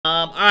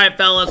right,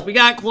 fellas. We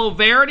got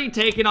Cloverity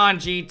taking on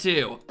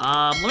G2.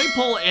 Let me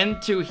pull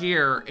into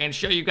here and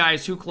show you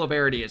guys who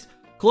Cloverity is.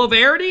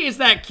 Cloverity is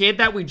that kid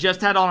that we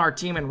just had on our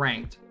team in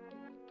ranked.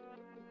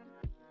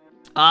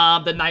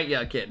 The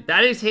Nightya kid.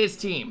 That is his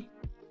team.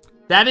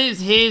 That is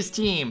his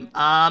team.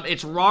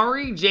 It's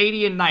Rory,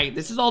 JD, and Knight.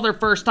 This is all their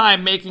first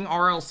time making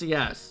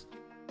RLCS.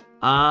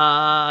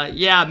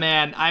 Yeah,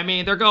 man. I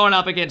mean, they're going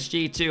up against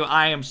G2.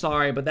 I am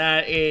sorry, but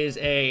that is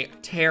a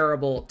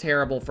terrible,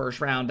 terrible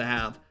first round to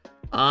have.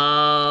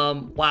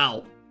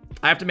 Wow.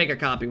 I have to make a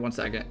copy. 1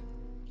 second.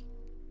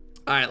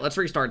 All right, let's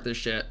restart this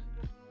shit.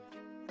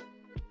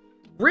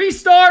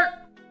 Restart!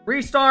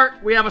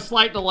 Restart. We have a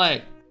slight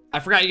delay. I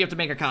forgot you have to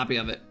make a copy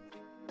of it.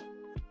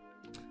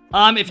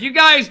 If you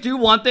guys do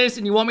want this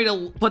and you want me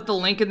to put the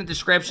link in the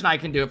description, I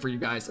can do it for you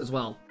guys as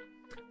well.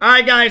 All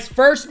right, guys.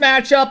 First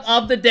matchup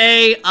of the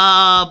day.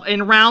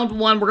 In round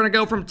 1, we're going to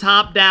go from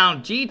top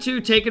down.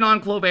 G2 taking on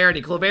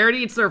Cloverity.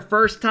 Cloverity, it's their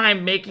first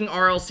time making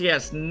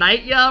RLCS.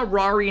 Nightya,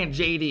 Rory, and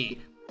JD.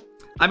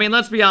 I mean,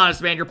 let's be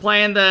honest, man. You're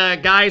playing the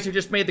guys who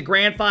just made the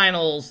grand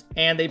finals,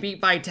 and they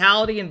beat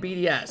Vitality and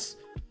BDS.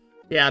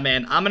 Yeah,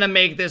 man. I'm going to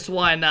make this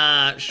one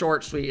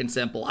short, sweet, and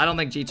simple. I don't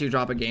think G2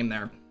 drop a game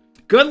there.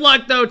 Good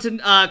luck, though,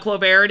 to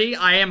Cloverity.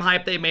 I am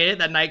hyped they made it.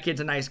 That Night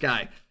Kid's a nice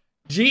guy.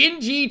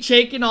 G&G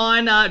taking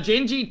on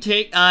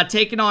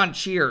taking on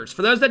Cheers.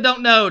 For those that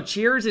don't know,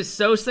 Cheers is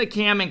Sosa,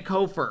 Cam, and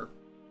Kofer.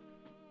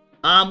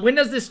 When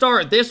does this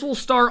start? This will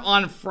start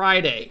on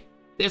Friday.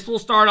 This will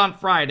start on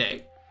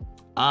Friday.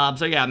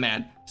 So yeah,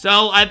 man.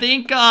 So I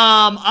think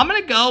I'm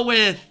gonna go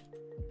with.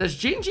 Does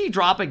G&G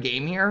drop a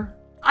game here?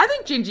 I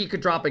think G&G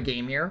could drop a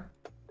game here.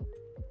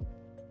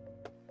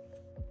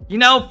 You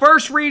know,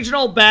 first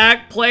regional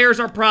back, players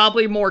are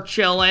probably more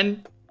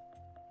chillin'.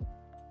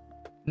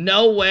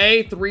 No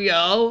way,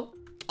 3-0.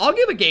 I'll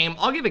give a game.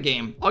 I'll give a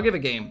game. I'll give a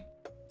game.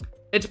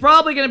 It's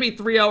probably going to be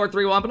 3-0 or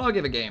 3-1, but I'll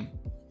give a game.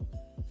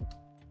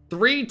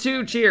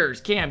 3-2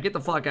 Cheers. Cam, get the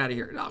fuck out of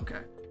here.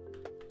 Okay.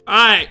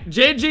 All right.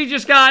 JG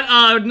just got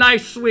a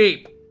nice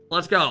sweep.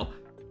 Let's go.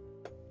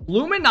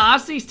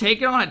 Luminosity's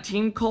taking on a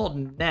team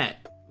called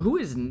Net. Who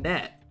is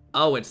Net?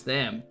 Oh, it's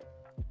them.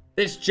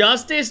 It's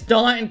Justice,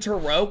 Daunt, and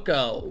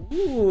Taroko.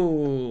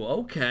 Ooh,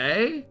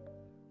 okay.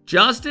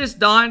 Justice,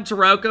 Daunt,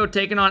 Taroko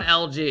taking on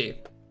LG.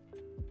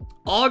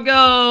 I'll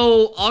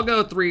go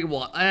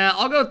 3-1.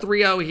 I'll go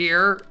 3-0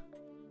 here.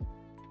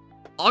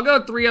 I'll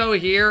go 3-0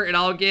 here, and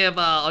I'll give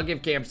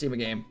Cam's team a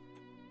game.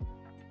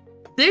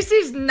 This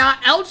is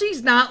not,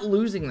 LG's not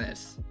losing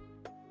this.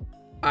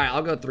 All right,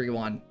 I'll go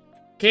 3-1.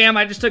 Cam,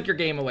 I just took your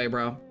game away,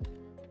 bro.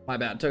 My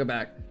bad, took it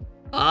back.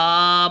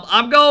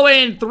 I'm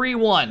going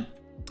 3-1.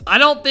 I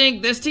don't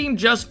think this team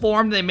just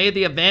formed. They made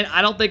the event.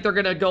 I don't think they're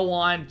going to go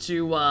on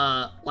to,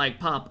 like,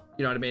 pop.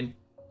 You know what I mean?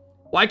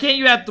 Why can't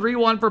you have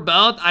 3-1 for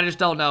both? I just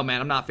don't know,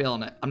 man. I'm not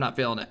feeling it. I'm not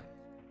feeling it.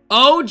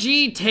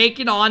 OG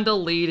taking on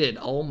Deleted.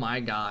 Oh, my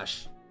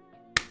gosh.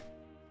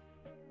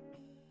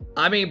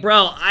 I mean,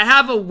 bro, I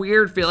have a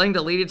weird feeling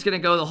Deleted's going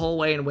to go the whole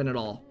way and win it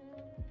all.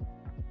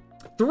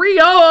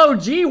 3-0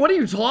 OG. What are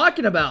you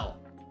talking about?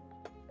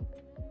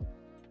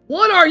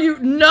 What are you?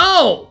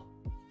 No.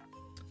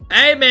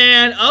 Hey,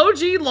 man, OG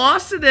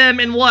lost to them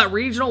in what,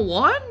 Regional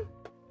 1?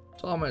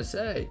 That's all I'm going to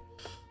say.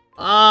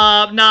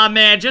 Nah,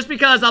 man, just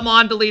because I'm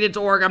on Deleted's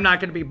org, I'm not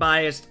going to be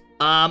biased.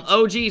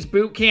 OG's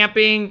boot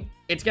camping.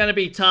 It's going to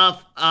be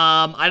tough.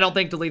 I don't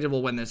think Deleted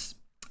will win this.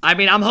 I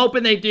mean, I'm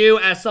hoping they do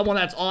as someone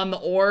that's on the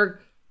org,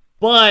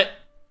 but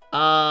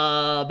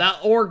that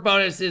org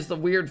bonus is the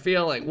weird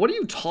feeling. What are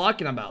you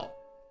talking about?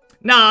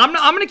 Nah, I'm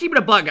going to keep it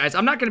a buck, guys.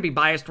 I'm not going to be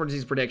biased towards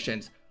these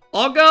predictions.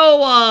 I'll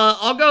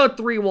go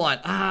 3-1.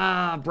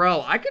 Ah,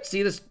 bro, I could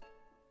see this.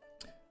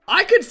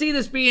 I could see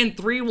this being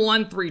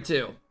 3-1,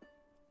 3-2.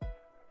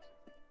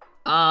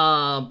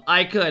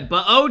 I could,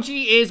 but OG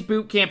is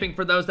boot camping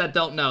for those that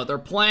don't know. They're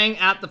playing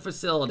at the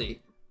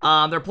facility.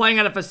 They're playing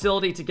at a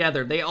facility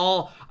together.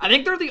 I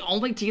think they're the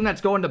only team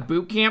that's going to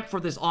boot camp for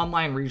this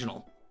online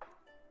regional.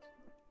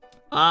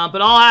 But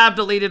I'll have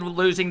Deleted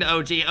losing to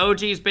OG.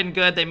 OG's been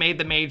good. They made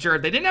the major.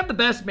 They didn't have the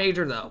best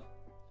major, though.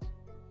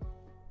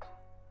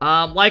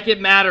 Like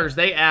it matters.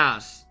 They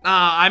ass.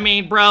 I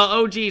mean, bro,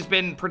 OG's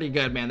been pretty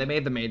good, man. They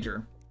made the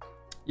major.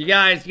 You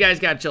guys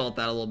gotta chill with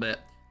that a little bit.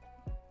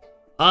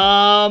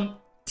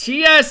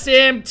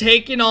 TSM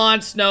taking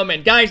on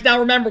Snowman. Guys, now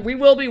remember, we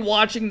will be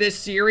watching this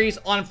series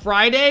on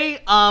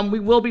Friday. We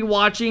will be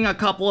watching a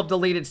couple of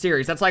Deleted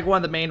series. That's like one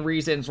of the main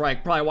reasons,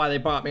 right? Probably why they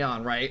brought me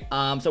on, right?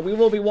 So we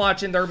will be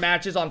watching their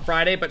matches on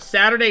Friday, but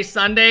Saturday,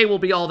 Sunday will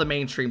be all the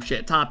mainstream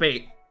shit. Top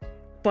 8,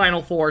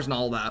 Final Fours, and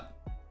all that.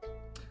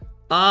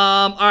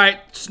 All right,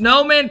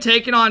 Snowman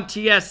taking on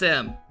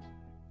TSM.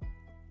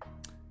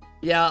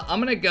 Yeah, I'm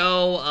gonna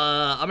go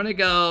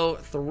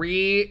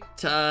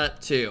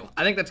 3-2.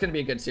 I think that's gonna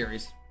be a good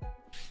series.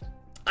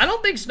 I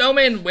don't think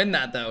Snowman win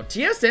that, though.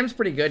 TSM's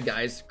pretty good,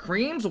 guys.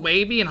 Creams,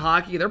 Wavy, and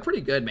Hockey, they're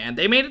pretty good, man.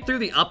 They made it through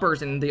the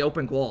uppers and the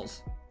open quals.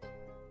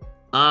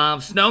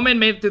 Snowman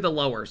made it through the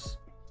lowers.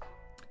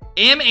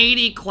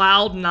 M80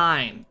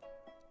 Cloud9.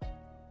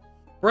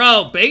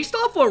 Bro, based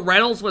off what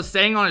Rlcs was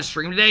saying on his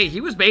stream today,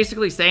 he was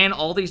basically saying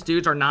all these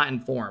dudes are not in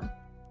form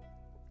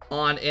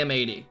on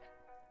M80.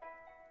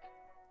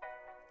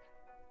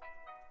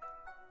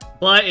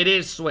 But it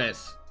is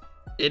Swiss.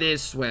 It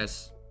is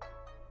Swiss.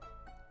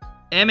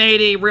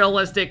 M80,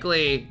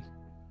 realistically,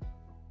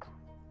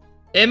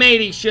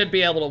 M80 should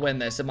be able to win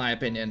this, in my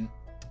opinion.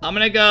 I'm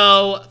going to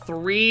go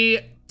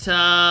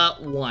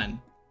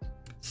 3-1.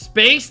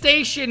 Space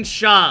Station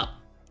Shop.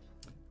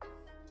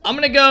 I'm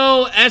going to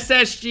go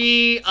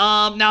SSG.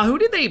 Now, who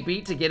did they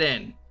beat to get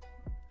in?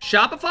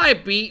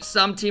 Shopify beat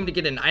some team to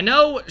get in. I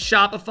know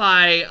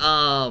Shopify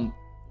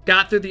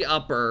got through the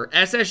upper.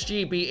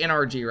 SSG beat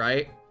NRG,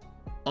 right?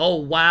 Oh,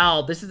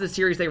 wow. This is the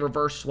series they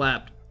reverse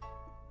swept.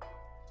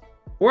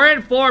 We're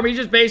in form. He's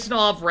just basing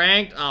off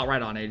ranked. Oh,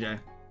 right on, AJ.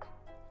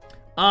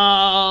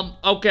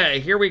 Okay,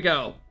 here we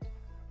go.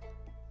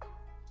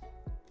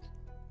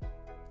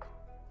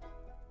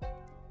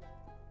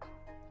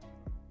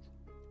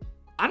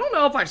 I don't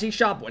know if I see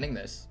Shop winning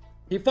this.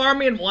 He farmed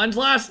me in ones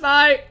last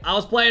night. I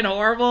was playing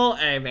horrible.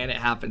 Hey, man, it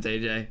happens,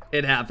 AJ.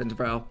 It happens,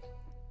 bro.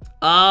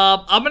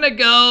 I'm gonna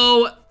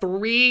go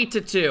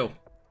 3-2.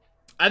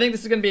 I think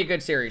this is gonna be a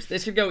good series.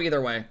 This could go either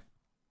way.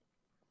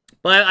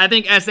 But I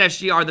think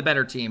SSG are the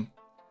better team.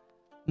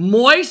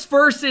 Moist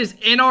versus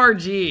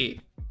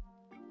NRG.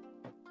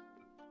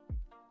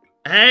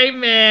 Hey,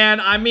 man.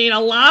 I mean, a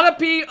lot of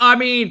people... I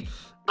mean,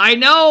 I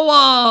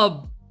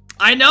know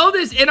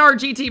this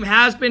NRG team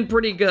has been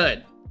pretty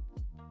good.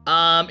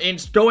 In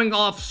going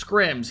off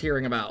scrims,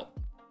 hearing about.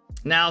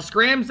 Now,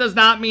 scrims does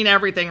not mean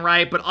everything,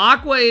 right? But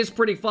Aqua is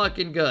pretty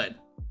fucking good.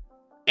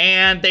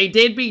 And they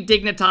did beat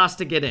Dignitas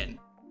to get in.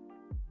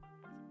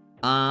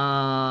 Yeah,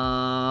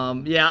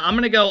 I'm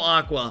gonna go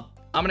Aqua.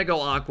 I'm gonna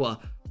go Aqua.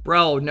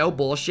 Bro, no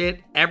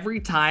bullshit. Every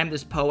time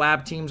this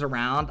POAB team's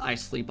around, I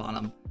sleep on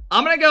them.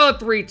 I'm gonna go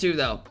 3-2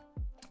 though.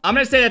 I'm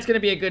gonna say that's gonna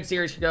be a good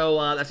series to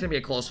go. That's gonna be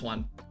a close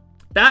one.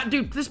 That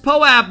dude, this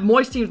POAB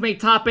Moist team's made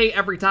top 8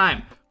 every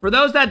time. For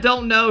those that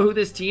don't know who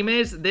this team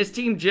is, this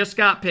team just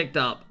got picked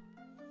up.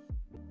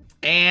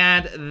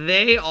 And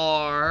they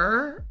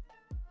are...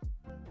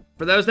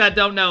 For those that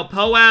don't know,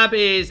 POAB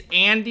is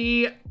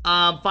Andy,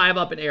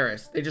 5up, and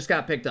Eris. They just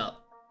got picked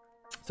up.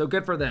 So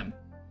good for them.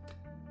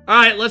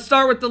 Alright, let's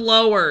start with the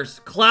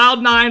lowers.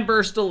 Cloud9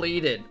 versus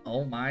Deleted.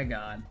 Oh my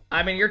god.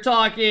 I mean, you're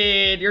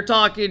talking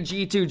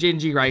G2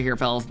 Gingy right here,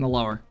 fellas, in the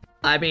lower.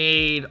 I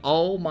mean,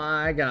 oh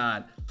my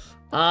god.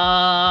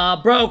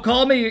 Bro,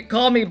 call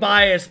me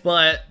biased,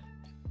 but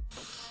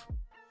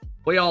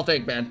what do y'all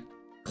think, man?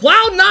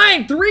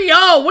 Cloud9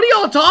 3-0. What are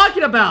y'all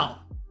talking about?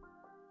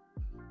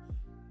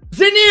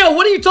 Zenil,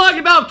 what are you talking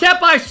about?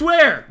 Kep, I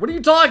swear. What are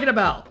you talking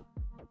about?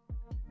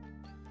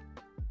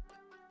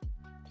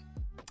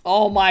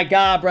 Oh my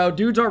god, bro.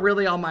 Dudes are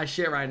really on my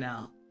shit right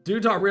now.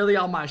 Dudes are really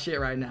on my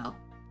shit right now.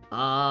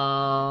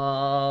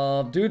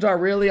 Dudes are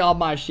really on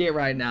my shit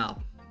right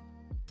now.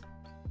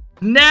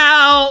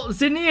 Now,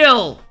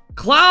 Zenil,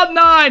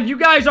 Cloud9, you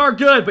guys are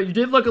good, but you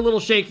did look a little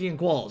shaky in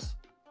quals,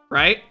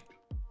 right?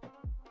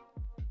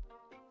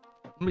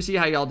 Let me see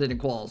how y'all did in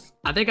quals.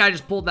 I think I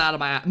just pulled that out of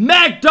my ass.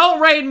 Meg, don't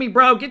raid me,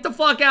 bro. Get the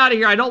fuck out of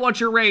here. I don't want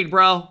your raid,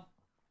 bro.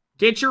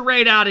 Get your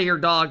raid out of here,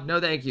 dog.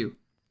 No, thank you.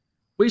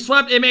 We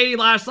swept M80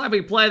 last time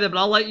we played them, but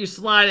I'll let you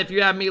slide if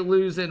you have me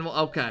losing.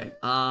 Okay.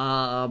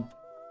 I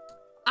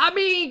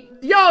mean,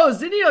 yo,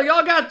 Zenil,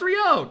 y'all got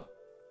 3-0.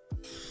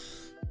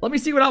 Let me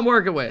see what I'm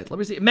working with. Let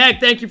me see. Meg,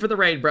 thank you for the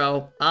raid,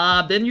 bro.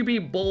 Then you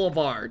beat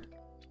Boulevard.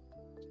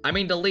 I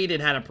mean,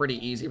 Deleted had a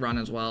pretty easy run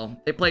as well.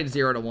 They played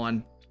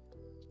 0-1.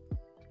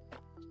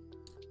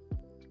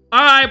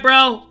 Alright,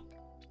 bro.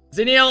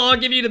 Zenil, I'll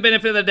give you the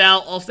benefit of the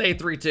doubt. I'll say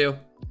 3-2.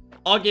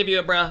 I'll give you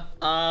it, bro.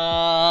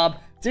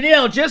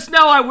 Zenil, just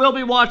know I will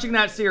be watching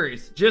that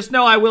series. Just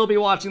know I will be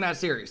watching that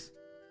series.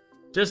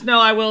 Just know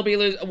I will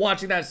be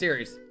watching that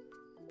series.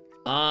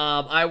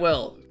 I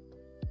will.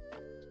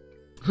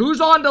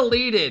 Who's on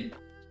Deleted?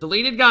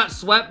 Deleted got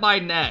swept by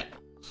Net.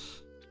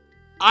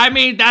 I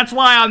mean, that's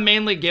why I'm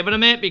mainly giving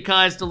them it,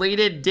 because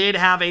Deleted did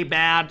have a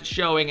bad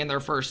showing in their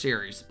first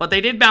series. But they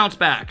did bounce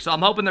back, so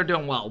I'm hoping they're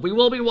doing well. We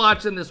will be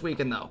watching this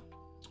weekend, though.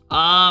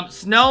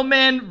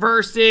 Snowman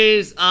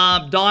versus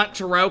Daunt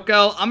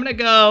Taroko. I'm going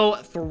to go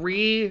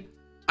 3.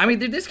 I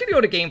mean, this could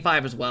go to Game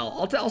 5 as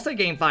well. I'll say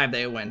Game 5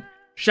 they win.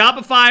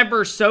 Shopify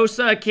versus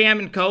Sosa, Cam,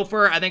 and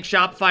Kofor. I think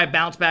Shopify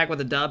bounced back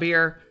with a dub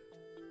here.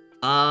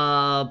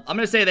 I'm going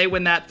to say they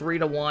win that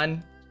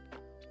 3-1.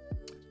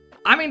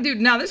 I mean, dude,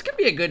 now this could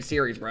be a good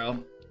series,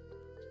 bro.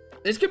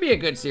 This could be a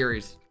good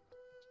series.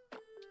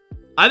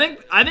 I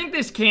think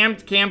this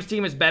Cam's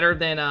team is better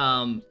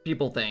than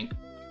people think.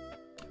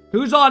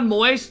 Who's on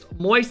Moist?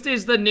 Moist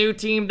is the new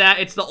team that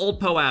it's the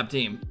old POAB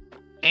team.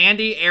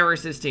 Andy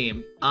Eris's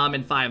team.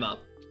 In 5-up.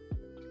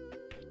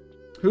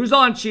 Who's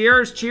on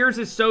Cheers? Cheers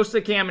is Sosa,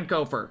 Cam, and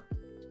Kofor.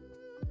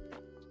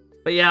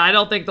 But yeah, I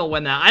don't think they'll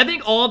win that. I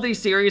think all of these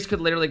series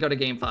could literally go to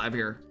Game 5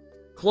 here.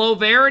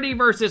 Cloverity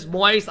versus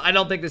Moist. I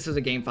don't think this is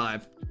a Game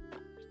 5.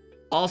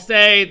 I'll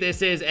say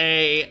this is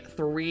a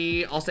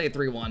 3. I'll say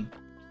 3-1.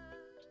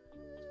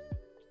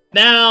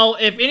 Now,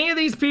 if any of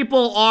these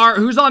people are,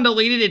 who's on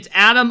deleted, it's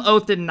Adam,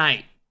 Oath, and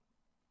Knight.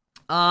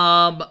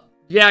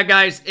 Yeah,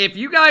 guys, if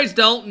you guys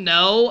don't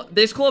know,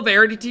 this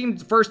Cloverity team,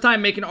 first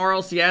time making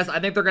RLCS, I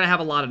think they're going to have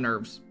a lot of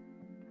nerves.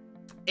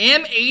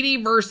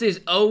 M80 versus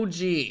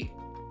OG.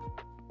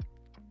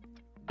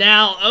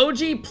 Now,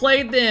 OG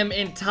played them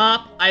in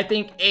top, I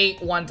think,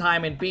 8 one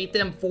time and beat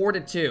them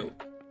 4-2.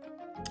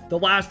 The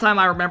last time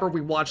I remember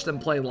we watched them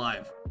play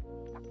live.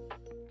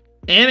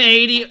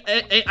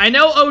 M80, I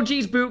know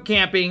OG's boot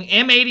camping.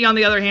 M80, on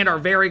the other hand, are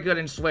very good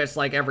in Swiss,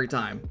 like every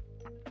time.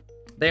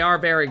 They are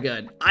very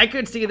good. I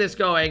could see this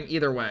going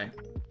either way.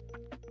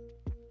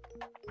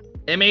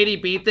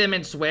 M80 beat them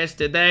in Swiss,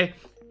 did they?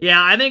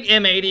 Yeah, I think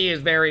M80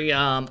 is very,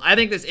 I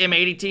think this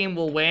M80 team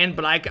will win,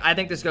 but I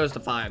think this goes to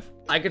 5.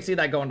 I could see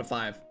that going to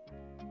 5.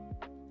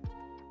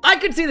 I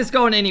could see this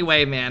going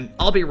anyway, man.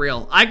 I'll be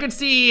real. I could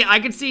see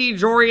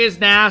Joria's,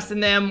 Nas,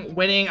 and them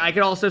winning. I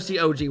could also see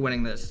OG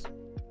winning this.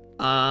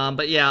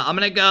 But yeah, I'm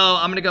gonna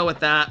go with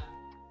that.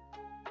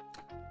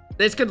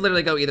 This could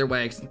literally go either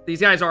way.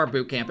 These guys are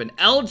boot camping.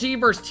 LG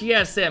versus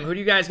TSM. Who do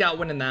you guys got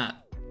winning that?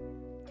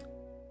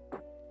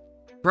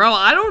 Bro,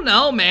 I don't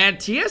know, man.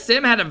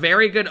 TSM had a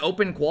very good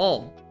open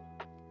qual.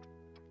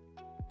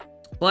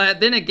 But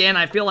then again,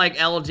 I feel like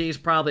LG is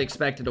probably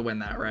expected to win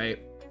that, right?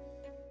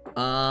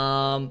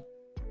 I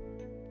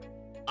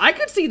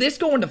could see this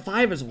going to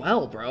 5 as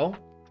well, bro.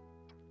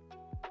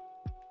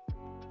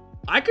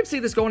 I could see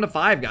this going to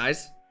 5,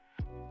 guys.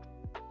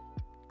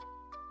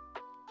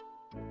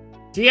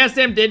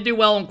 TSM did do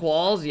well in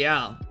quals,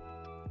 yeah.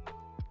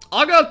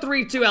 I'll go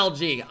 3-2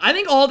 LG. I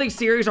think all these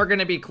series are going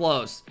to be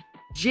close.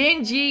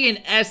 Gen G and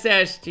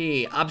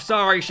SST. I'm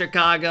sorry,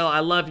 Chicago. I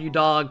love you,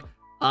 dog.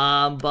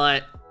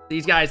 But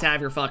these guys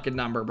have your fucking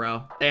number,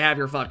 bro. They have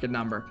your fucking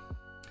number.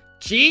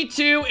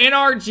 G2,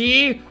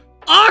 NRG,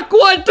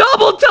 Aqua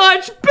double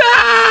touch,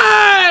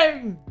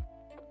 bang!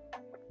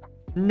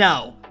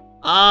 No.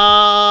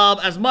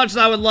 As much as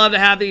I would love to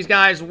have these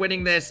guys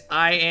winning this,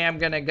 I am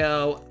going to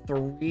go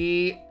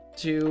 3-2.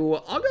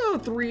 I'll go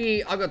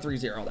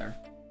 3-0 there.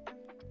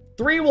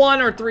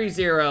 3-1 or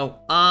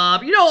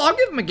 3-0. You know, I'll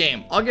give them a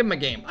game. I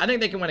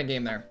think they can win a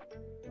game there.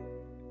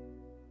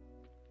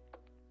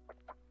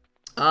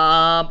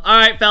 All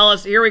right,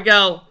 fellas, here we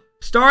go.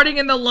 Starting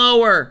in the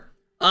lower.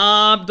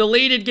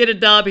 Deleted, get a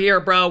dub here,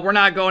 bro. We're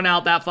not going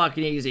out that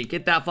fucking easy.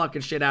 Get that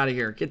fucking shit out of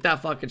here.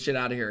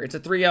 It's a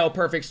 3-0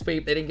 perfect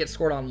sweep. They didn't get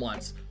scored on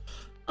once.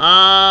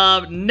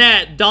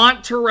 Net, Don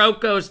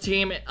Taroko's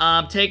team,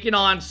 taking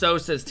on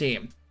Sosa's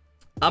team.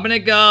 I'm gonna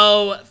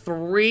go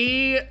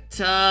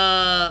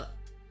 3-2.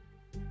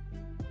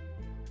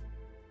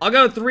 I'll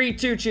go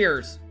 3-2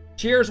 Cheers.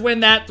 Cheers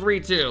win that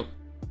 3-2.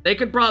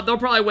 They'll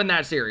probably win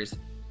that series.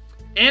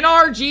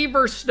 NRG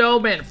versus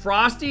Snowman.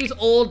 Frosty's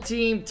old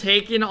team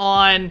taking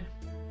on...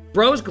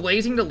 Bro's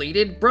glazing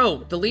deleted.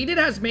 Bro, deleted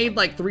has made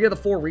like 3 of the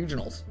 4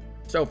 regionals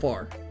so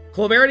far.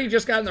 Cloverity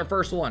just got in their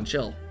first one.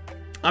 Chill.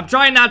 I'm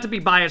trying not to be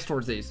biased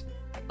towards these.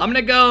 I'm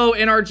gonna go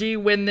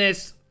NRG win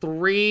this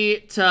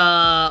 3-...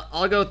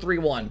 I'll go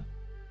 3-1.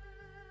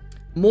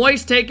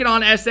 Moist taking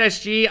on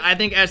SSG. I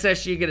think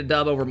SSG get a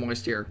dub over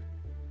Moist here.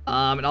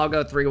 And I'll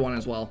go 3-1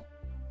 as well.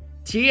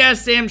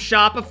 TSM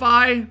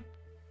Shopify.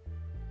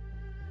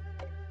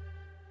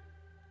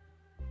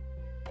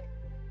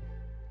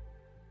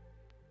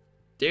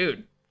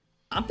 Dude,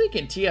 I'm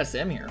thinking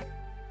TSM here.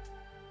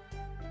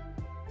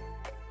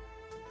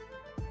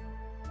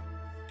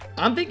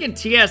 I'm thinking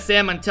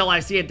TSM until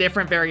I see a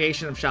different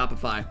variation of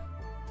Shopify.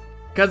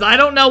 Because I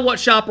don't know what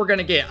shop we're going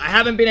to get. I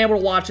haven't been able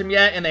to watch them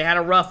yet, and they had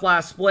a rough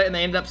last split, and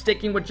they ended up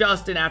sticking with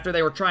Justin after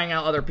they were trying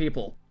out other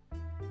people.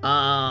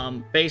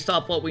 Based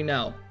off what we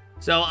know.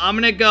 So I'm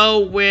going to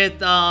go with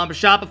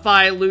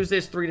Shopify, lose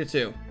this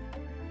 3-2.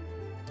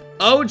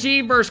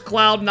 OG versus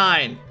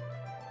Cloud9.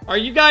 Are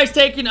you guys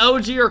taking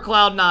OG or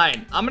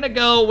Cloud9? I'm gonna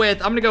go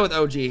with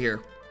OG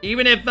here.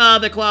 Even if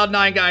the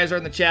Cloud9 guys are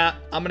in the chat,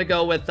 I'm gonna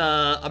go with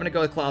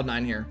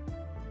Cloud9 here.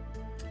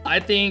 I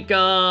think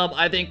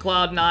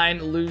Cloud9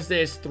 lose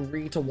this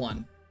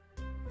 3-1.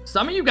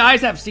 Some of you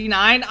guys have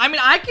C9. I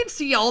mean, I can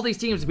see all these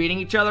teams beating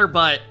each other,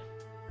 but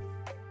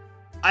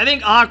I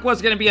think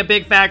Aqua's gonna be a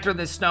big factor in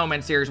this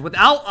Snowman series.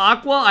 Without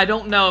Aqua, I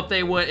don't know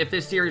if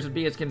this series would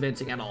be as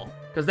convincing at all.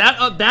 Because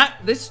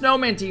this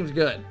Snowman team's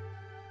good.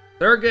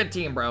 They're a good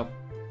team, bro.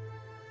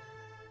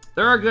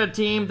 They're a good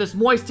team. This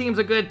Moist team's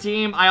a good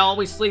team. I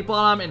always sleep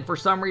on them, and for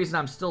some reason,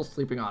 I'm still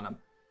sleeping on them.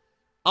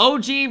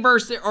 OG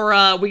versus,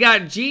 we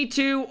got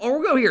G2, or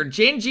we'll go here.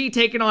 Gen G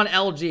taking on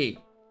LG.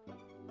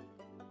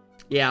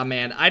 Yeah,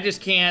 man. I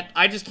just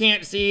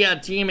can't see a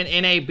team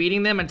in NA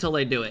beating them until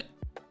they do it.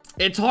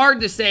 It's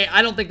hard to say.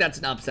 I don't think that's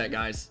an upset,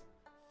 guys.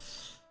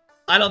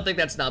 I don't think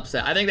that's an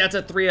upset. I think that's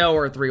a 3-0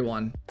 or a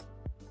 3-1.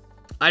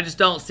 I just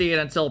don't see it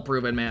until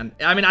proven, man.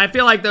 I mean, I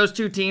feel like those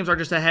two teams are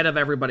just ahead of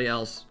everybody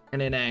else in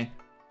NA.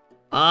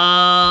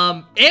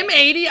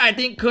 M80, I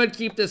think, could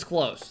keep this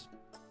close.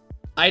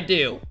 I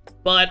do.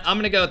 But I'm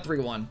going to go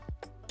 3-1.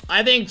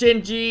 I think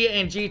Gen G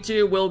and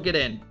G2 will get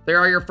in. There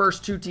are your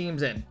first 2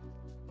 teams in.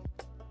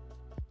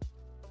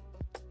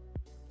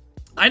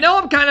 I know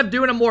I'm kind of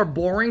doing a more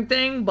boring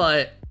thing,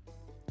 but...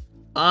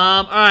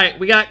 alright,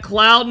 we got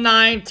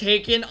Cloud9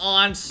 taking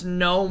on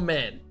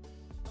Snowman.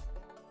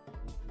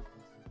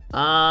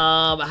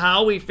 How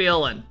are we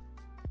feeling?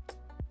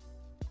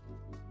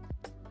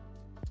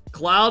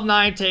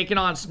 Cloud9 taking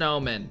on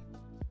Snowman.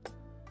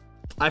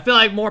 I feel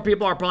like more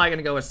people are probably going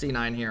to go with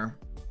C9 here.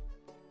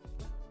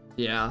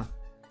 Yeah.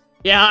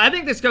 Yeah, I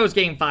think this goes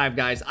game 5,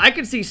 guys. I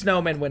could see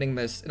Snowman winning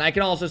this, and I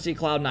can also see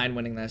Cloud9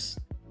 winning this.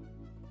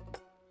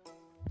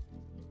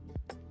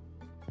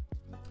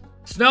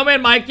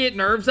 Snowman might get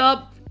nerves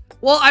up.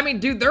 Well, I mean,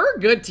 dude, they're a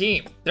good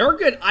team. They're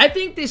good. I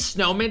think this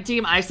Snowman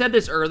team, I said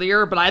this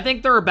earlier, but I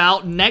think they're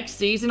about next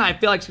season. I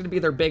feel like it's going to be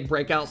their big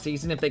breakout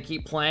season if they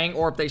keep playing,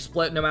 or if they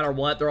split no matter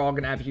what, they're all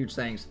going to have huge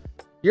things.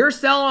 You're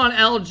selling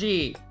on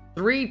LG.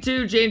 3-2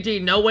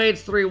 Gingy. No way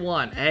it's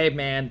 3-1. Hey,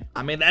 man.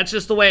 I mean, that's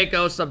just the way it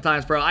goes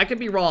sometimes, bro. I could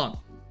be wrong.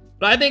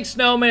 But I think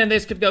Snowman and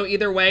this could go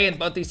either way, and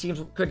both these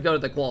teams could go to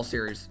the qual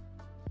series.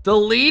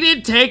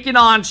 Deleted taking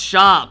on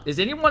Shop. Is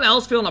anyone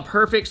else feeling a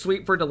perfect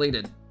sweep for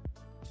Deleted?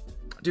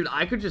 Dude,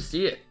 I could just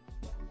see it.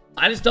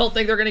 I just don't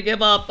think they're going to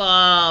give up.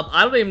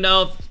 I don't even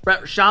know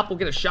if Shop will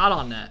get a shot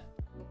on that.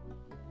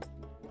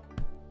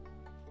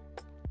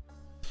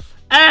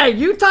 Hey,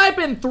 you type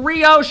in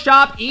 3-0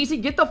 Shop easy.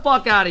 Get the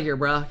fuck out of here,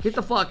 bro. Get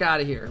the fuck out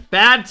of here.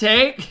 Bad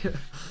take.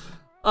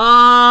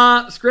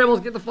 Scribbles,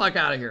 get the fuck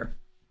out of here.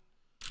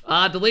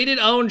 Deleted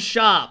own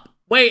Shop.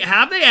 Wait,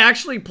 have they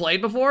actually played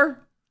before?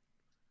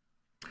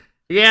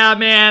 Yeah,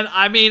 man.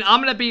 I mean,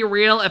 I'm gonna be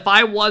real. If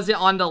I wasn't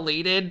on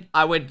Deleted,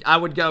 I would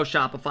go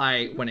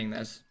Shopify winning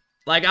this.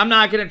 Like, I'm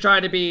not gonna try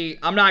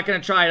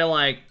to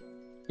like,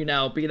 you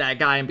know, be that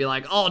guy and be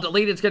like, oh,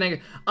 Deleted's gonna...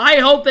 I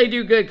hope they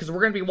do good, because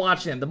we're gonna be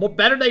watching them. The more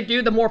better they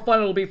do, the more fun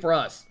it'll be for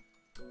us.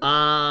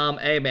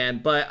 Hey,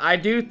 man. But I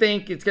do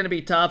think it's gonna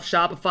be tough.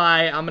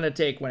 Shopify, I'm gonna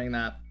take winning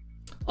that.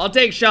 I'll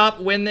take Shop,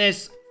 win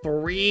this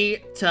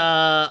 3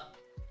 to...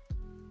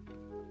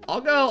 I'll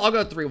go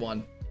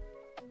 3-1.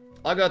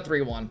 I'll go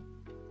 3-1.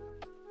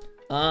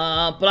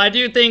 But I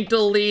do think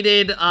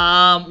Deleted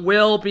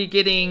will be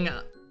getting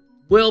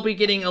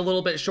a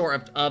little bit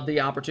short of the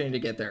opportunity to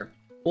get there.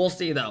 We'll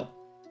see, though.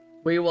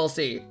 We will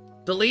see.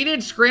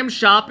 Deleted scrim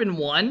Shop in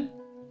 1?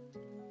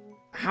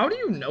 How do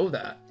you know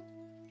that?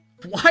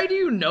 Why do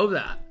you know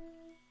that?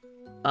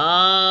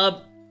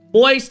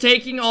 Moist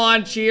taking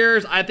on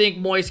Cheers. I think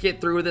Moist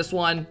get through this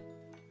one.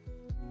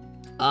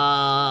 And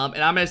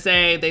I'm gonna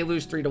say they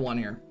lose 3-1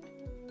 here.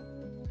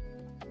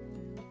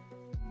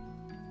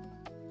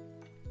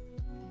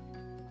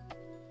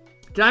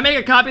 Can I make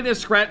a copy of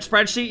this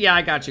spreadsheet? Yeah,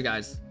 I got you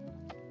guys.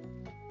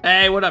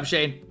 Hey, what up,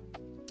 Shane?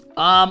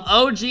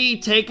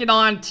 OG taking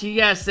on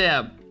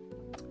TSM.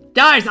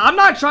 Guys, I'm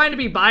not trying to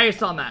be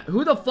biased on that.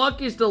 Who the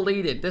fuck is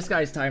Deleted? This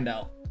guy's timed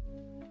out.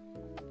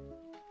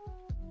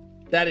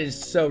 That is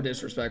so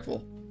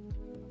disrespectful.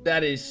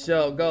 That is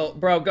so...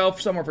 Go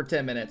somewhere for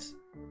 10 minutes.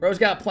 Bro's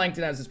got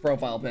Plankton as his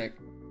profile pic.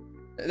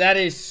 That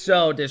is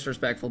so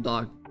disrespectful,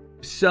 dog.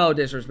 So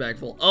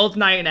disrespectful. Oath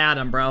Knight and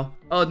Adam, bro.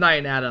 Oath Knight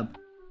and Adam.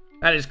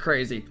 That is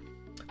crazy.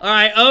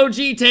 Alright,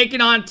 OG taking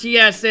on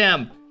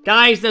TSM.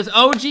 Guys, does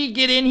OG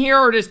get in here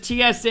or does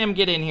TSM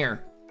get in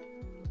here?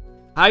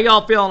 How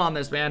y'all feeling on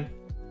this, man?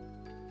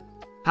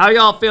 How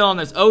y'all feeling on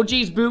this?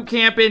 OG's boot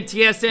camping.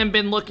 TSM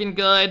been looking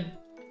good.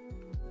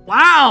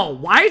 Wow.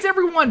 Why is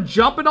everyone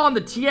jumping on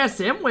the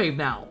TSM wave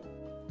now?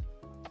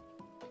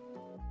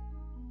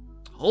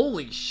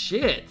 Holy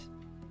shit.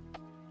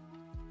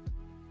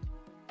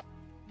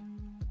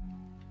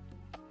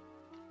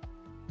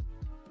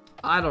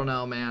 I don't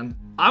know, man.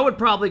 I would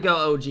probably go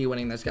OG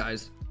winning this,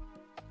 guys.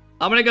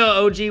 I'm gonna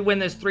go OG win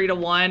this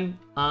 3-1.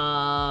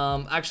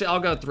 Actually,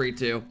 I'll go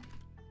 3-2.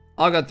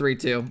 I'll go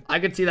 3-2. I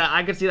could see that.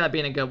 I could see that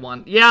being a good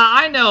one. Yeah,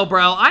 I know,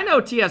 bro. I know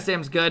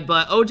TSM's good,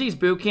 but OG's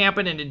boot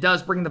camping, and it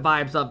does bring the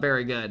vibes up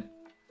very good.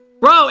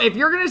 Bro, if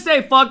you're gonna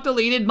say fuck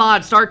Deleted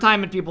mod, start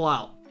timing people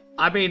out.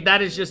 I mean,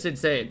 that is just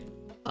insane.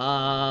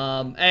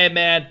 Hey,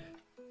 man.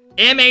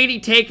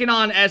 M80 taking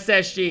on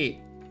SSG.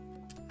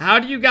 How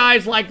do you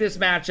guys like this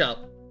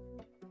matchup?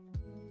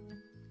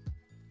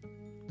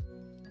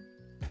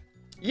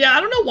 Yeah,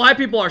 I don't know why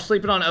people are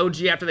sleeping on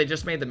OG after they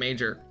just made the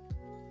major.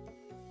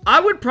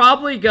 I would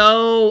probably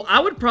go... I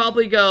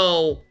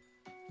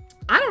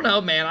don't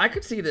know, man. I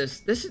could see this.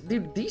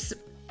 Dude,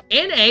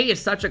 NA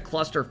is such a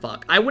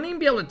clusterfuck. I wouldn't even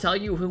be able to tell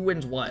you who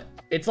wins what.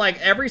 It's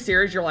like every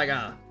series you're like,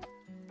 ah.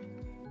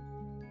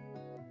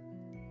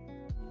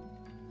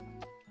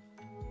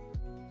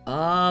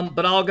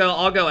 But I'll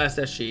go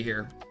SSG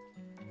here.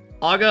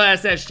 I'll go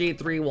SSG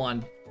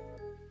 3-1.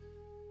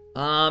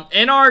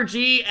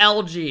 NRG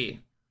LG.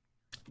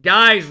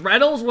 Guys,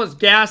 Reynolds was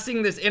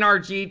gassing this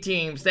NRG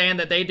team, saying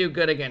that they do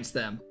good against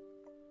them.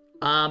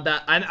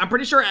 I'm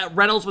pretty sure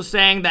Reynolds was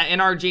saying that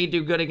NRG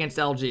do good against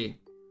LG.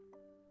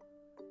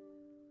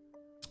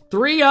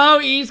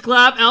 3-0, East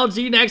clap,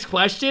 LG, next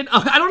question.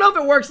 Oh, I don't know if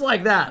it works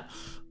like that.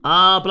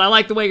 But I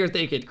like the way you're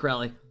thinking,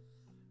 Krelly.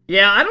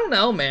 Yeah, I don't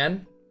know,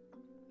 man.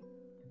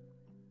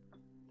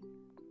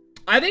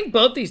 I think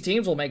both these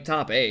teams will make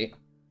top 8.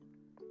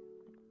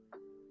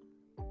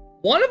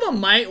 One of them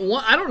might.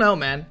 I don't know,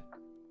 man.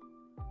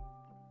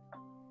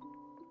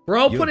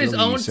 Bro put his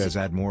own. Says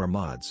add more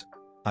mods.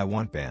 I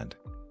want banned.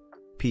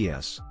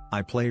 P.S.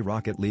 I play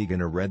Rocket League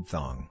in a red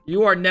thong.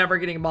 You are never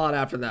getting mod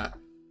after that.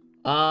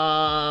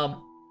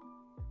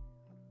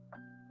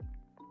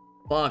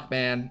 Fuck,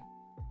 man.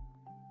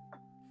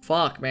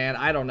 Fuck, man.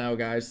 I don't know,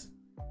 guys.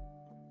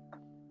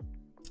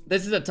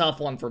 This is a tough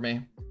one for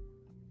me.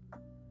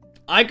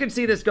 I could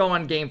see this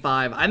going game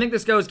 5. I think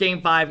this goes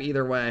game 5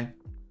 either way.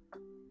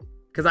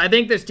 Because I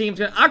think this team's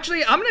gonna.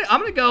 Actually, I'm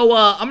gonna go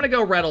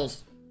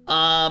Rlcs.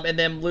 And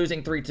then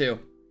losing 3-2.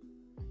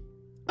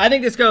 I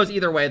think this goes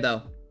either way,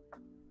 though.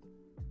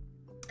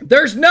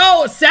 There's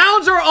no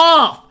sounds are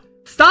off.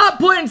 Stop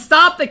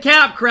the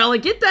cap,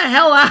 Krelly. Get the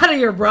hell out of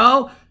here,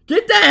 bro.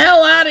 Get the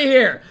hell out of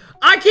here.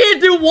 I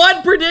can't do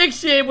one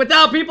prediction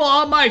without people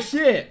on my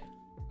shit.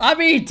 I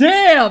mean,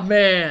 damn,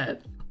 man.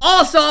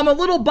 Also, I'm a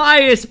little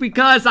biased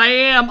because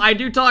I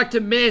do talk to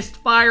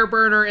Mist,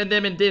 Fireburner, and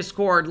them in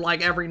Discord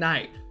like every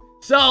night.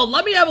 So,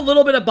 let me have a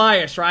little bit of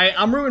bias, right?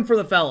 I'm rooting for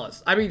the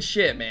fellas. I mean,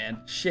 shit,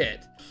 man.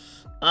 Shit.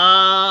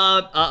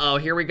 Uh-oh.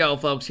 Here we go,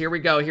 folks. Here we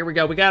go. Here we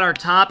go. We got our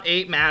top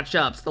 8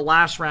 matchups. The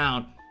last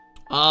round.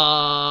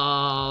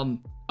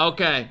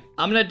 Okay.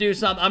 I'm gonna do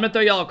something. I'm gonna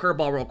throw y'all a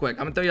curveball real quick.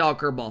 I'm gonna throw y'all a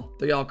curveball.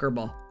 Throw y'all a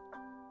curveball.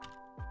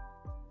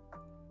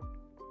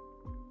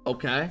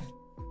 Okay.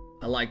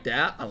 I like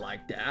that. I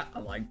like that. I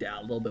like that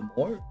a little bit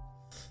more.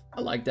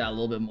 I like that a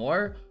little bit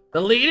more.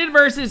 Deleted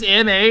versus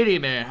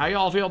M80, man. How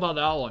y'all feel about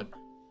that one?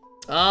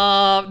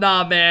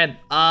 Nah, man.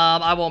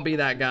 I won't be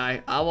that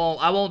guy. I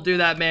won't do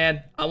that,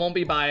 man. I won't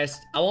be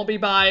biased. I won't be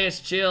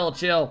biased. Chill,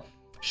 chill.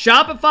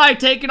 Shopify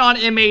taking on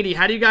M80.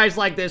 How do you guys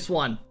like this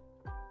one?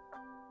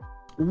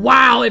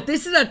 Wow, if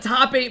this is a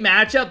top 8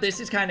 matchup, this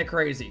is kind of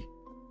crazy.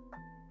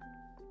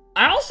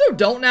 I also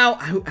don't know.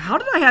 How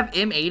did I have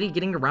M80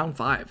 getting to round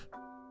 5?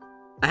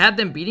 I had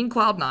them beating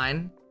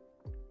Cloud9.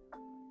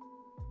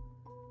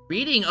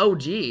 Beating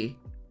OG.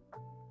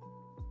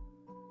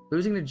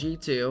 Losing to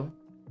G2.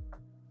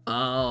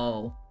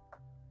 Oh.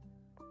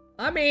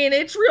 I mean,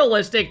 it's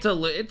realistic to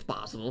lose. It's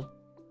possible.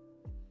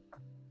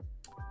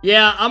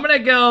 Yeah, I'm gonna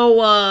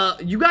go,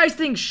 you guys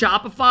think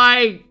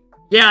Shopify...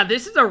 Yeah,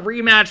 this is a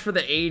rematch for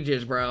the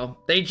ages, bro.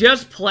 They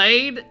just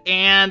played,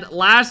 and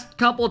last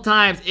couple of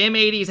times,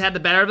 M80's had the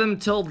better of them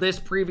until this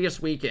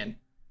previous weekend.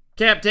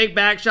 Kep, take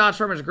back shots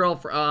from his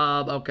girlfriend.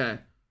 Okay.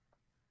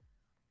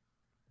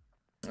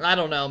 I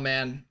don't know,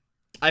 man.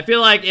 I feel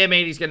like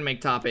M80's gonna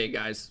make top 8,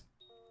 guys.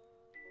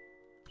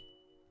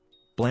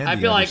 Blandy I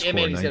feel like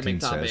M80's gonna make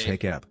top 8. Hey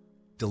Kep,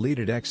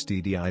 deleted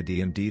XDDID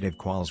indeed have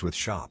calls with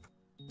shop.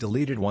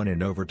 Deleted one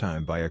in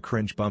overtime by a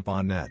cringe bump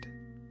on net.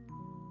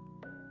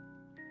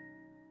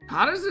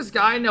 How does this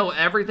guy know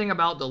everything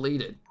about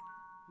deleted?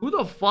 Who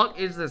the fuck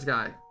is this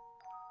guy?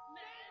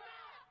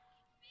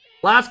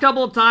 Last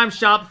couple of times,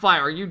 Shopify,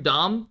 are you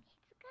dumb?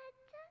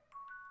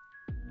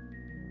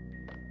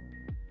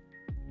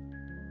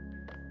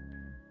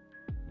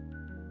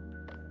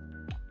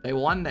 They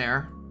won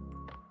there.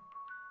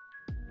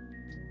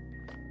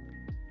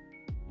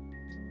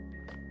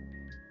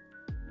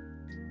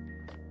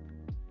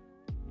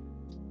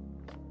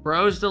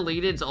 Bros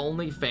deleted's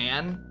only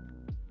fan.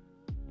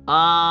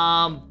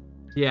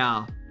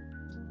 Yeah.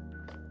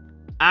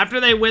 After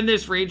they win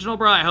this regional,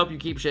 bro, I hope you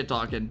keep shit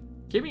talking.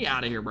 Get me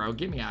out of here, bro.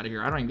 Get me out of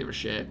here. I don't even give a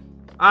shit.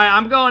 All right,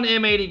 I'm going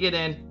M80. Get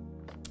in.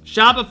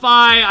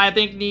 Shopify, I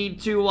think need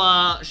to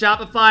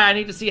Shopify. I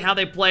need to see how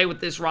they play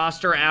with this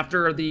roster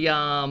after the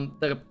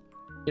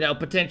you know,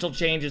 potential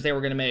changes they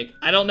were gonna make.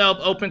 I don't know if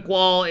open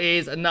qual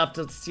is enough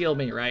to seal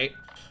me, right?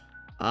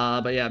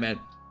 But yeah, man.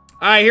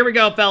 All right, here we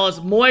go,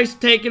 fellas.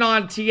 Moist taking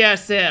on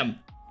TSM.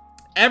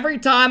 Every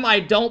time I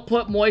don't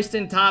put Moist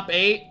in top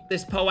 8,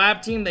 this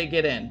POAP team, they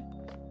get in.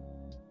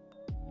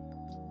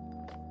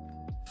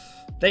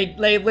 They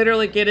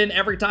literally get in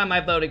every time I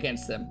vote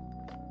against them.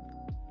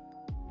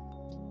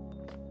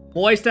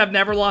 Moist have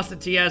never lost to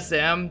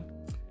TSM.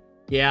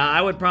 Yeah,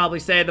 I would probably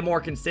say the more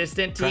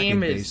consistent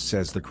team is...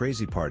 says the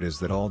crazy part is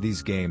that all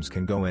these games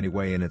can go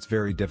anyway and it's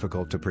very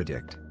difficult to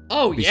predict.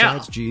 Oh, yeah.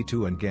 Besides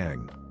G2 and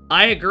Gang.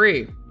 I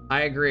agree.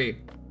 I agree.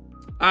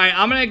 All right,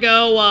 I'm gonna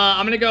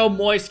go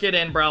Moist get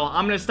in, bro.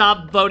 I'm gonna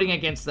stop voting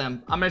against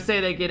them. I'm gonna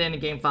say they get in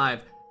game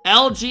 5.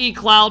 LG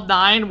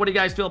Cloud9, what do you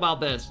guys feel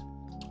about this?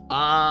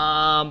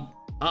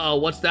 Uh-oh,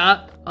 what's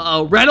that?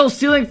 Uh-oh, Reynolds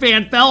ceiling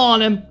fan fell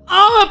on him.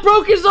 Oh, it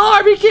broke his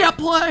arm, he can't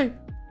play.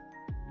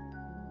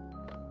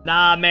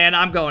 Nah, man,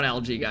 I'm going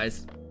LG,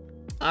 guys.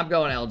 I'm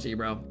going LG,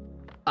 bro.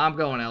 I'm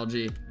going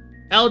LG.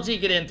 LG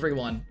get in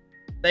 3-1.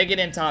 They get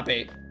in top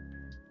 8.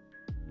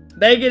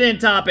 They get in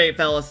top 8,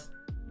 fellas.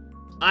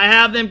 I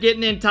have them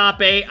getting in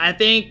top 8. I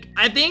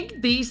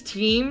think these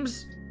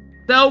teams,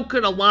 though,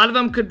 a lot of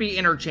them could be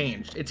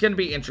interchanged. It's going to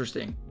be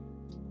interesting.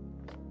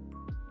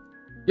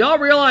 Y'all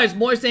realize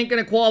Moist ain't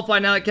going to qualify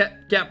now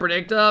that can't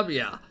predict up?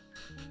 Yeah.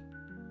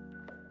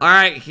 All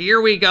right, here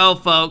we go,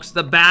 folks.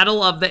 The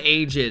battle of the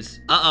ages.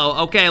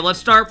 Uh-oh. Okay, let's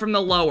start from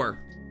the lower.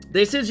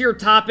 This is your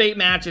top 8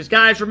 matches.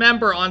 Guys,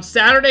 remember, on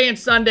Saturday and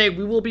Sunday,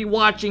 we will be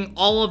watching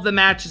all of the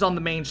matches on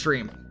the main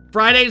stream.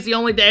 Friday's the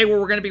only day where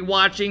we're going to be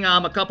watching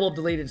a couple of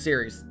deleted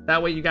series.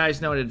 That way you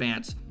guys know in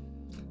advance.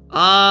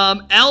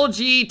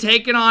 LG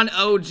taking on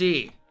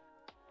OG.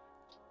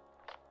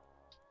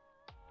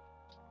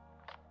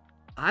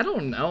 I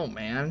don't know,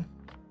 man.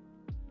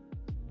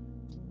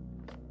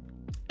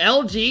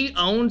 LG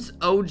owns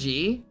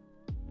OG?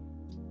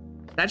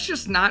 That's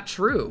just not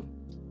true.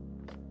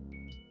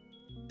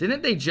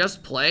 Didn't they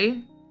just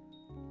play?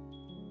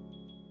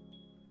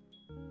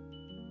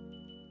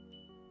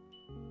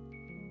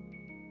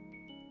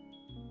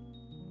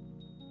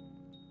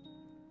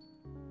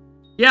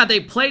 Yeah, they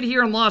played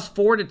here and lost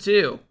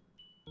 4-2.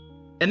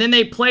 And then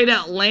they played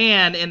at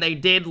LAN and they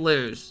did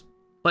lose.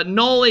 But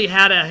Noli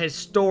had a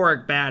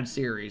historic bad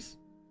series.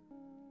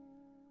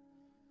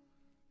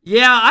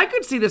 Yeah, I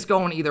could see this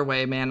going either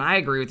way, man. I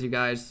agree with you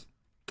guys.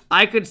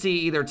 I could see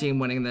either team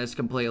winning this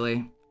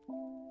completely.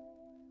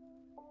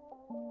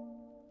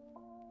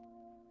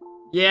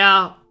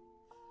 Yeah.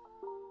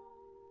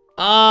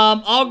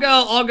 I'll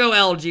go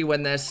LG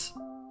win this.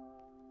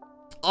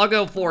 I'll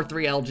go 4-3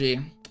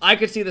 LG. I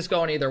could see this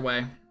going either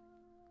way.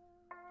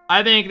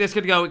 I think this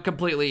could go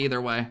completely either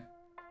way.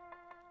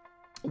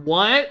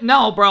 What?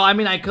 No, bro. I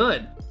mean, I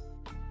could.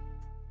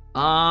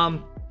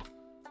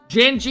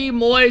 Genji,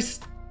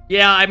 Moist.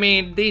 Yeah, I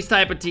mean, these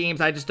type of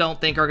teams I just don't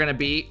think are going to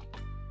beat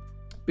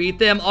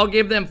them. I'll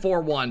give them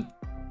 4-1.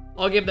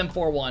 I'll give them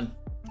 4-1.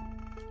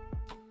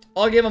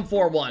 I'll give them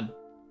 4-1.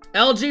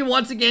 LG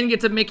once again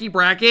gets a Mickey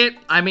bracket.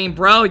 I mean,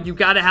 bro, you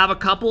got to have a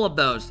couple of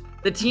those.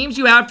 The teams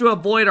you have to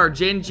avoid are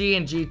Genji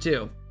and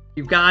G2.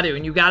 You got to,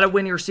 and you got to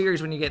win your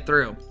series when you get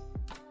through.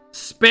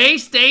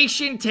 Space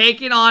Station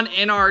taking on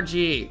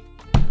NRG.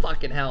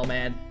 Fucking hell,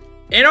 man.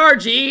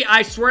 NRG,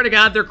 I swear to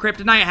God, their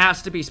kryptonite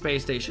has to be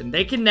Space Station.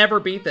 They can never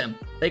beat them.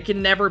 They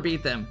can never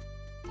beat them.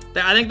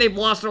 I think they've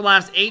lost their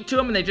last 8 to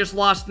them, and they just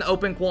lost an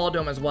open qual to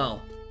them as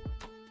well.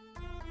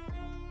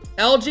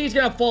 LG's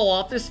going to fall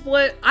off this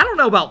split. I don't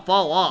know about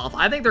fall off.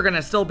 I think they're going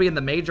to still be in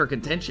the major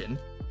contention.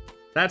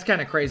 That's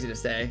kind of crazy to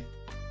say.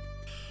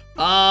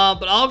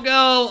 But I'll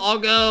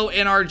go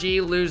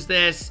NRG, lose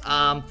this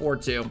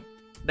 4-2.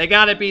 They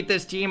got to beat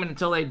this team, and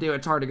until they do,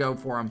 it's hard to go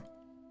for them.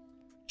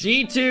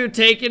 G2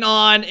 taking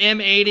on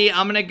M80.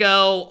 I'm going to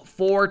go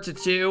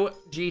 4-2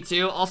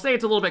 G2. I'll say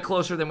it's a little bit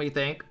closer than we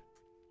think.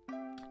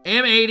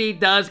 M80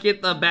 does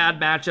get the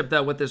bad matchup,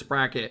 though, with this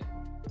bracket.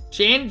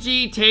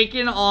 Genji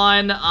taking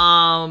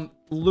on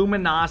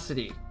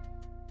Luminosity.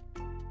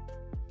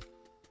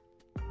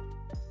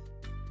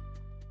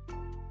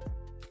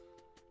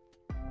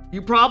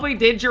 You probably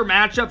did your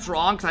matchups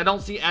wrong because I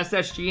don't see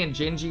SSG and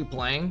Genji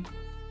playing.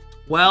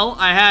 Well,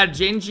 I had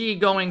Genji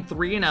going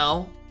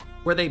 3-0,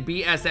 where they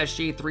beat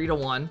SSG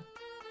 3-1.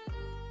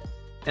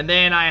 And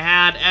then I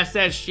had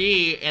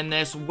SSG in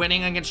this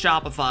winning against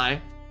Shopify.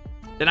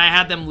 Then I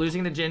had them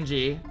losing to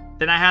Genji.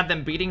 Then I had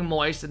them beating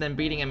Moist and then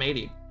beating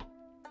M80.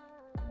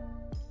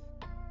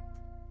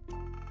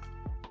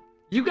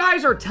 You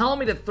guys are telling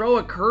me to throw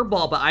a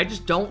curveball, but I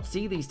just don't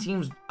see these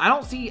teams. I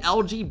don't see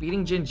LG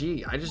beating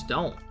Genji. I just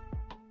don't.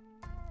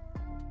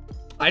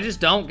 I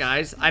just don't,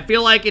 guys. I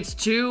feel like it's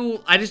too...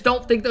 I just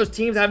don't think those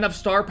teams have enough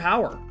star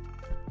power.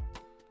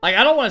 Like,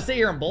 I don't want to sit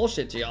here and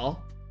bullshit to y'all.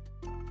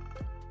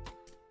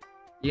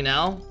 You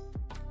know?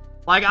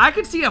 Like, I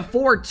could see a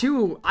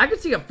 4-2. I could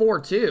see a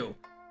 4-2.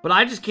 But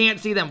I just can't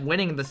see them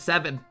winning the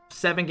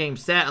seven-game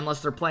set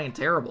unless they're playing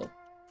terrible.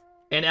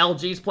 And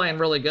LG's playing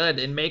really good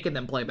and making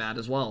them play bad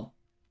as well.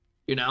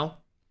 You know?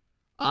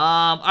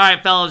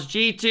 Alright, fellas.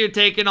 G2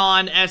 taking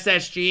on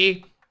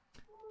SSG.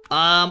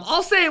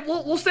 I'll say,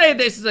 we'll say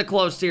this is a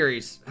close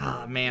series.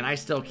 Oh, man, I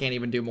still can't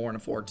even do more than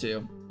a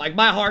 4-2. Like,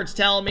 my heart's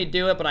telling me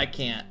do it, but I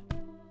can't.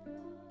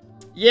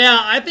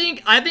 Yeah, I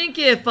think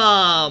if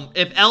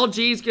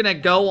LG's gonna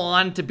go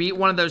on to beat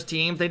one of those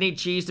teams, they need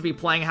Cheese to be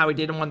playing how he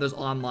did in one of those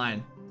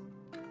online.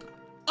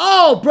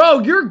 Oh, bro,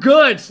 you're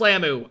good,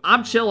 Slamu.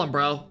 I'm chilling,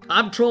 bro.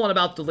 I'm trolling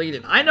about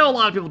deleted. I know a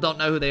lot of people don't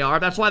know who they are.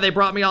 That's why they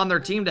brought me on their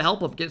team to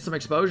help them get some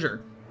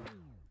exposure.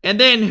 And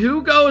then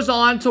who goes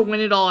on to win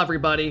it all,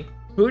 everybody?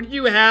 Who do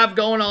you have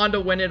going on to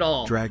win it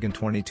all?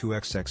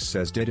 Dragon22XX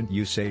says, didn't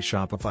you say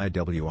Shopify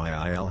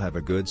WIIL have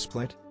a good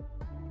split?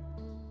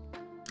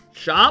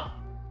 Shop?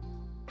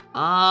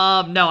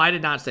 No, I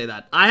did not say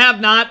that. I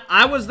have not.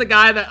 I was the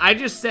guy that I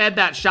just said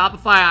that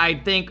Shopify,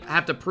 I think,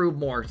 have to prove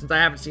more since I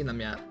haven't seen them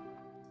yet.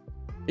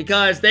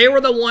 Because they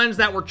were the ones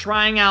that were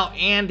trying out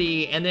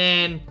Andy and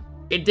then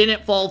it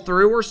didn't fall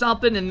through or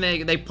something and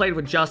they played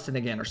with Justin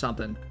again or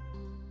something.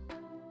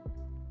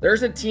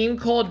 There's a team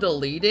called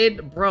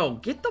Deleted. Bro,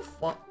 get the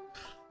fuck...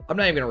 I'm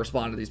not even going to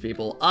respond to these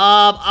people.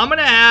 I'm going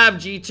to have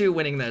G2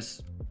 winning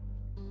this.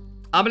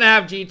 I'm going to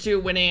have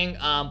G2 winning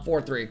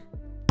 4-3.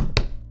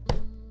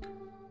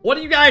 What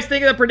do you guys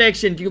think of the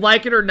prediction? Do you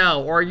like it or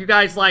no? Or are you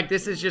guys like,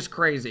 this is just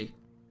crazy?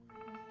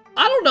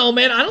 I don't know,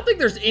 man. I don't think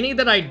there's any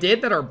that I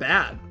did that are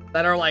bad.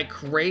 That are like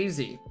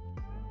crazy.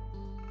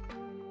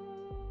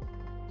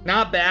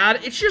 Not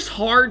bad. It's just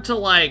hard to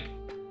like...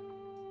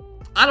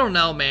 I don't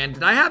know, man.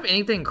 Did I have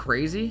anything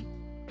crazy?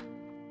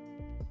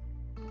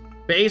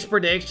 Base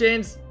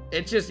predictions?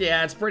 It's just,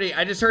 yeah, it's pretty.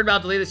 I just heard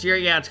about delete this year.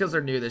 Yeah, it's because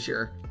they're new this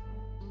year.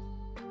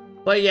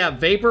 But yeah,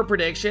 Vapor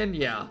prediction,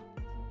 yeah.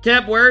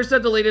 Kep, where's the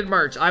deleted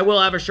merch? I will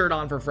have a shirt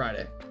on for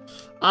Friday.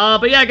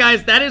 But yeah,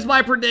 guys, that is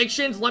my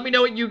predictions. Let me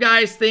know what you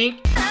guys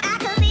think.